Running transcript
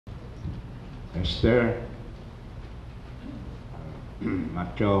Esther,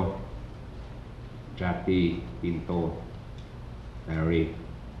 Macho, Jackie, Pinto, Larry,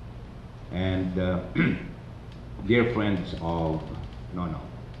 and dear friends of Nono.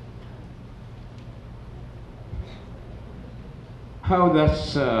 How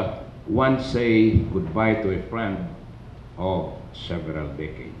does one say goodbye to a friend of several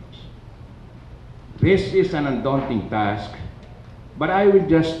decades? This is an undaunting task, but I will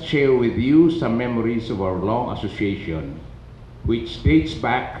just share with you some memories of our long association, which dates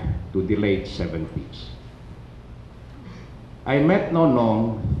back to the late 70s. I met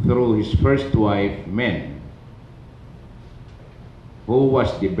Nonong through his first wife, Men, who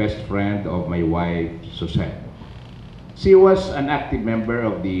was the best friend of my wife, Suzette. She was an active member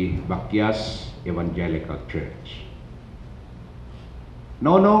of the Bakyas Evangelical Church.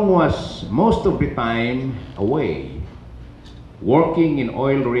 Nonong was most of the time away, working in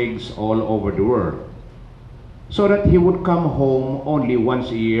oil rigs all over the world, so that he would come home only once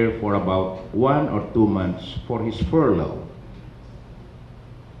a year for about 1 or 2 months for his furlough.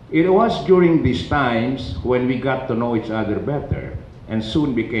 It was during these times when we got to know each other better and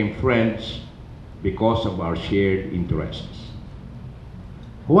soon became friends because of our shared interests.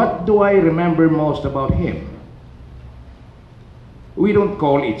 What do I remember most about him? We don't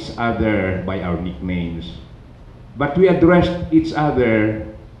call each other by our nicknames, but we addressed each other,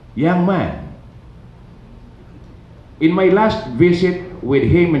 young man. In my last visit with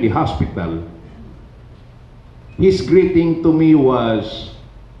him in the hospital, his greeting to me was,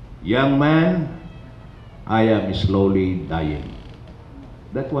 young man, I am slowly dying.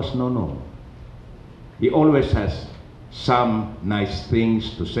 That was Nono. He always has some nice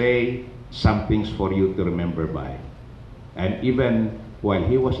things to say, some things for you to remember by. And even while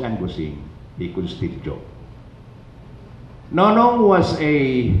he was languishing, he could still joke. Nonong was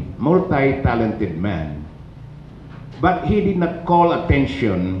a multi-talented man, but he did not call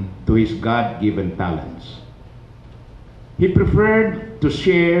attention to his God-given talents. He preferred to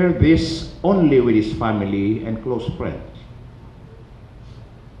share this only with his family and close friends.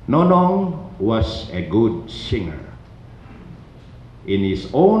 Nonong was a good singer. In his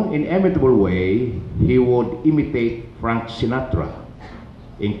own inimitable way, he would imitate Frank Sinatra,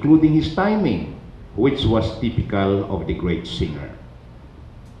 including his timing, which was typical of the great singer.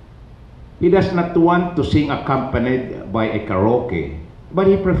 He does not want to sing accompanied by a karaoke, but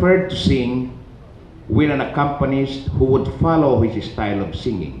he preferred to sing with an accompanist who would follow his style of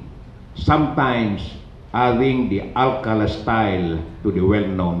singing, sometimes adding the Alcala style to the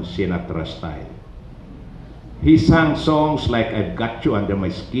well-known Sinatra style. He sang songs like I've Got You Under My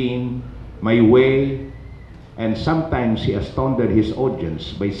Skin, My Way, and sometimes he astounded his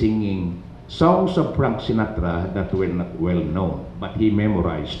audience by singing songs of Frank Sinatra that were not well known, but he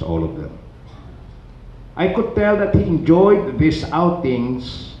memorized all of them. I could tell that he enjoyed these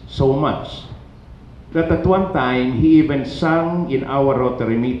outings so much that at one time he even sang in our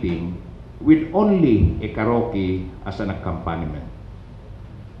Rotary meeting with only a karaoke as an accompaniment.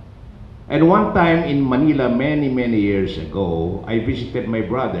 And one time in Manila many years ago, I visited my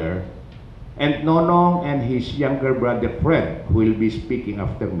brother, and Nonong and his younger brother Fred, who will be speaking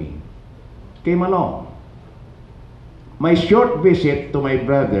after me, came along. My short visit to my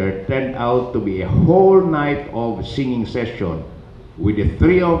brother turned out to be a whole night of singing session with the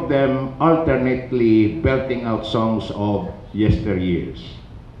three of them alternately belting out songs of yesteryears.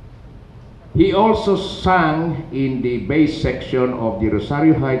 He also sang in the bass section of the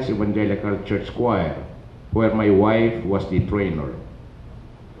Rosario Heights Evangelical Church Choir, where my wife was the trainer.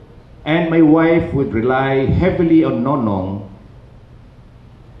 And my wife would rely heavily on Nonong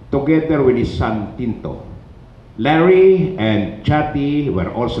together with his son Tinto. Larry and Chatty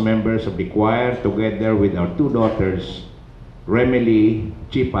were also members of the choir together with our two daughters, Remily,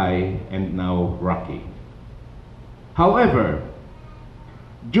 Chipay, and now Rocky. However,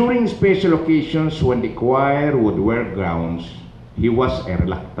 during special occasions when the choir would wear gowns, he was a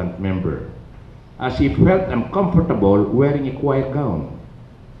reluctant member, as he felt uncomfortable wearing a choir gown.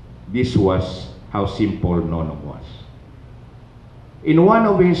 This was how simple Nonong was. In one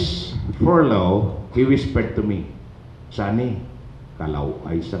of his furlough, he whispered to me, Sonny, kalaw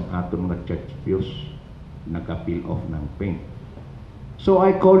ay isang aton nga church pews, naka-peel off ng paint. So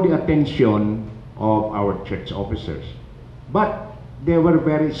I called the attention of our church officers, but they were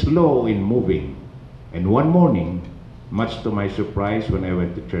very slow in moving. And one morning, much to my surprise when I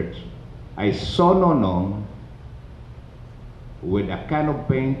went to church, I saw Nonong with a can of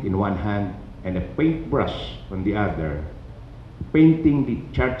paint in one hand and a paintbrush on the other, painting the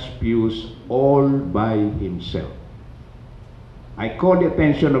church pews all by himself. I called the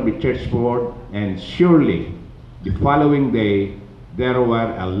attention of the church board, and surely the following day, there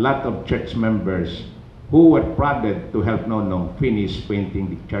were a lot of church members who were prodded to help Nonong finish painting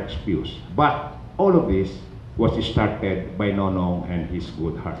the church pews. But all of this was started by Nonong and his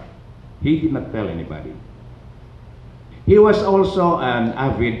good heart. He did not tell anybody. He was also an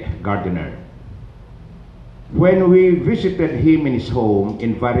avid gardener. When we visited him in his home,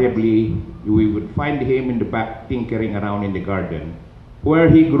 invariably we would find him in the back tinkering around in the garden, where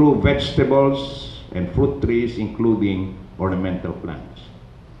he grew vegetables and fruit trees, including ornamental plants.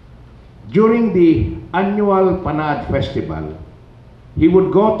 During the annual Panad Festival, he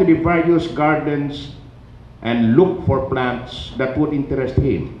would go to the various gardens and look for plants that would interest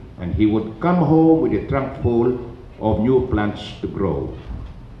him, and he would come home with a trunk full of new plants to grow.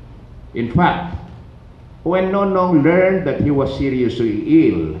 In fact, when Nonong learned that he was seriously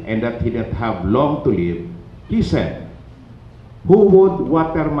ill and that he didn't have long to live, he said, "Who would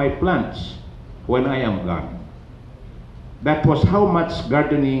water my plants when I am gone?" That was how much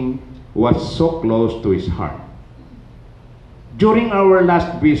gardening was so close to his heart. During our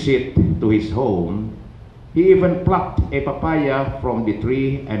last visit to his home, he even plucked a papaya from the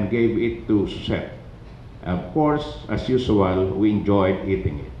tree and gave it to Seth. Of course, as usual, we enjoyed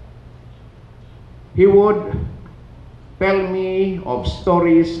eating it. He would tell me of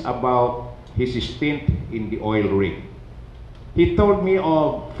stories about his stint in the oil rig. He told me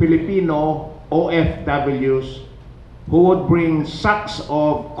of Filipino OFWs who would bring sacks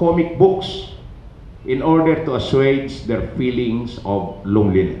of comic books in order to assuage their feelings of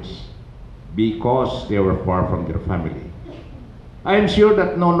loneliness because they were far from their family. I am sure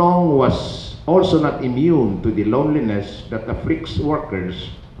that Nonong was also not immune to the loneliness that afflicts workers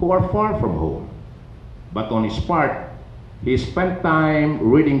who are far from home. But on his part, he spent time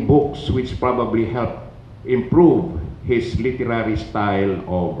reading books which probably helped improve his literary style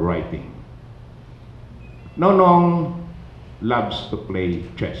of writing. Nonong loves to play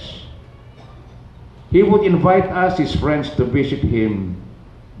chess. He would invite us, his friends, to visit him,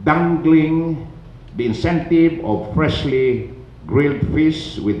 dangling the incentive of freshly grilled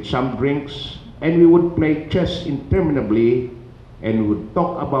fish with some drinks, and we would play chess interminably and would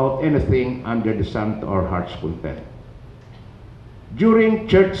talk about anything under the sun to our heart's content. During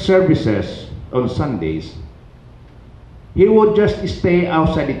church services on Sundays, he would just stay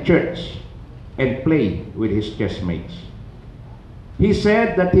outside the church and play with his chessmates. He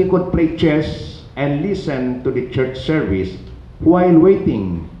said that he could play chess and listen to the church service while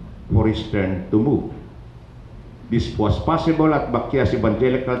waiting for his turn to move. This was possible at Baquias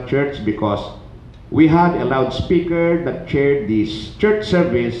Evangelical Church because we had a loudspeaker that shared this church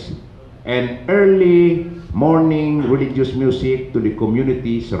service and early morning religious music to the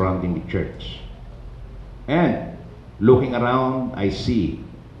community surrounding the church. And looking around, I see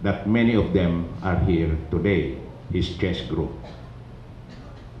that many of them are here today, his chess group.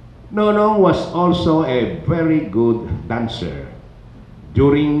 Nonong was also a very good dancer.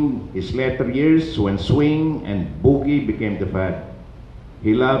 During his later years, when swing and boogie became the fad,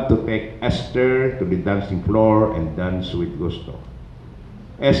 he loved to take Esther to the dancing floor and dance with gusto.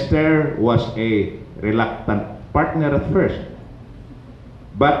 Esther was a reluctant partner at first,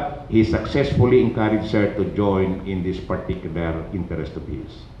 but he successfully encouraged her to join in this particular interest of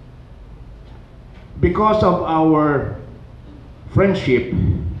his. Because of our friendship,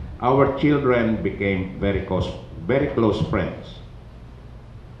 our children became very close friends.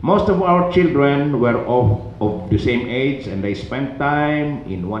 Most of our children were of the same age, and they spent time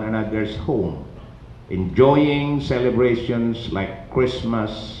in one another's home, enjoying celebrations like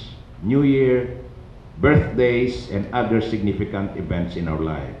Christmas, New Year, birthdays, and other significant events in our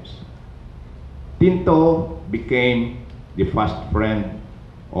lives. Tinto became the fast friend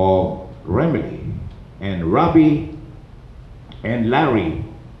of Remily, and Robbie and Larry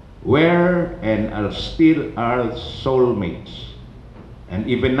were and are still our soulmates. And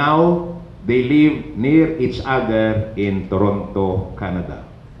even now, they live near each other in Toronto, Canada.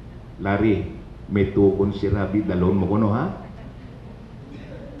 Larry, may tukon si Robbie, dalon mo kuno ha?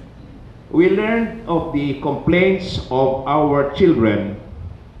 We learned of the complaints of our children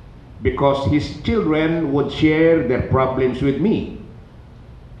because his children would share their problems with me.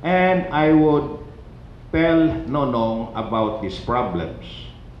 And I would tell Nonong about these problems,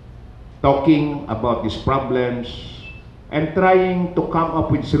 talking about these problems, and trying to come up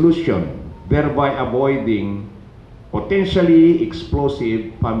with solution, thereby avoiding potentially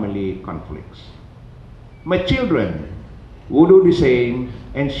explosive family conflicts. My children would do the same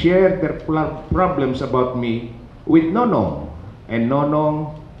and share their problems about me with Nonong, and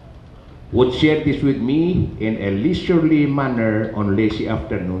Nonong would share this with me in a leisurely manner on lazy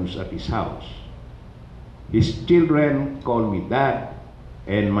afternoons at his house. His children call me Dad,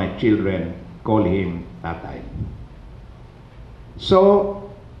 and my children call him Tatay.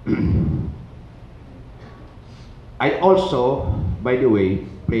 So, I also, by the way,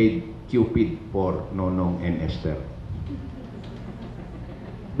 played Cupid for Nonong and Esther.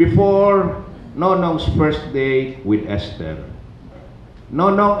 Before Nonong's first date with Esther,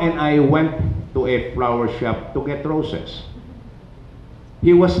 Nonong and I went to a flower shop to get roses.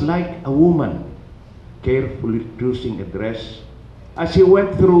 He was like a woman, carefully choosing a dress as he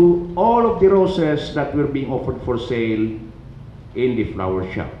went through all of the roses that were being offered for sale in the flower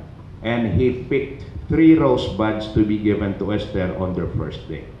shop. And he picked 3 rosebuds to be given to Esther on their first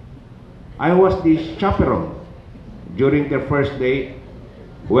date. I was the chaperone during their first date,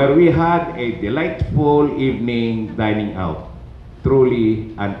 where we had a delightful evening dining out.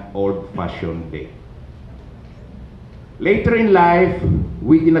 Truly an old-fashioned date. Later in life,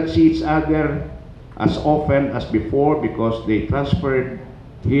 we did not see each other as often as before because they transferred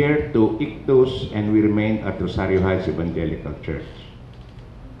here to Ictus and we remained at Rosario Heights Evangelical Church.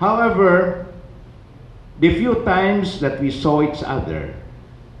 However, the few times that we saw each other,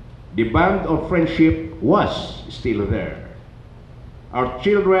 the bond of friendship was still there. Our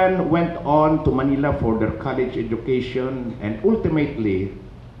children went on to Manila for their college education, and ultimately,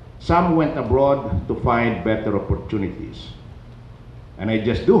 some went abroad to find better opportunities. And I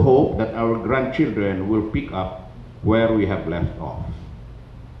just do hope that our grandchildren will pick up where we have left off.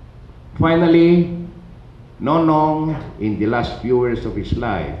 Finally, Nonong, in the last few years of his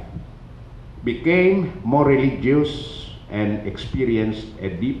life, became more religious and experienced a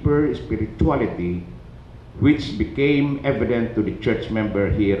deeper spirituality, which became evident to the church member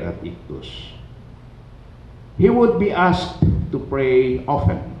here at Ictus. He would be asked to pray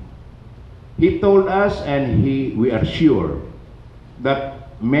often. He told us, and we are sure, that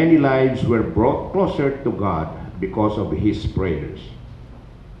many lives were brought closer to God because of his prayers.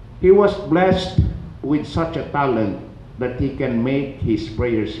 He was blessed with such a talent that he can make his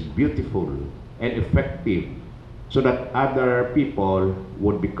prayers beautiful and effective so that other people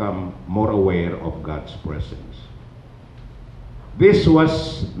would become more aware of God's presence. This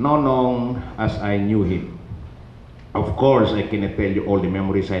was Nonong as I knew him. Of course, I cannot tell you all the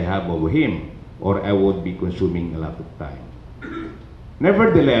memories I have of him, or I would be consuming a lot of time.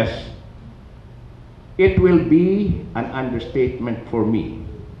 Nevertheless, it will be an understatement for me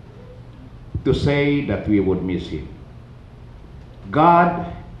to say that we would miss him.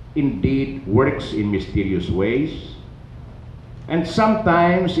 God indeed works in mysterious ways, and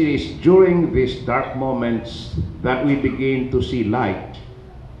sometimes it is during these dark moments that we begin to see light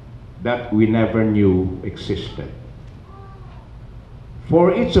that we never knew existed.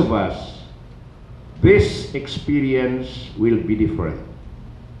 For each of us, this experience will be different,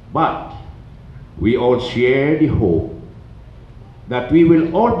 but we all share the hope that we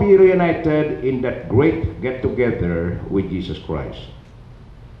will all be reunited in that great get-together with Jesus Christ.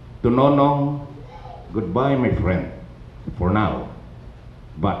 To Nonong, goodbye, my friend, for now,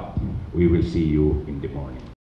 but we will see you in the morning.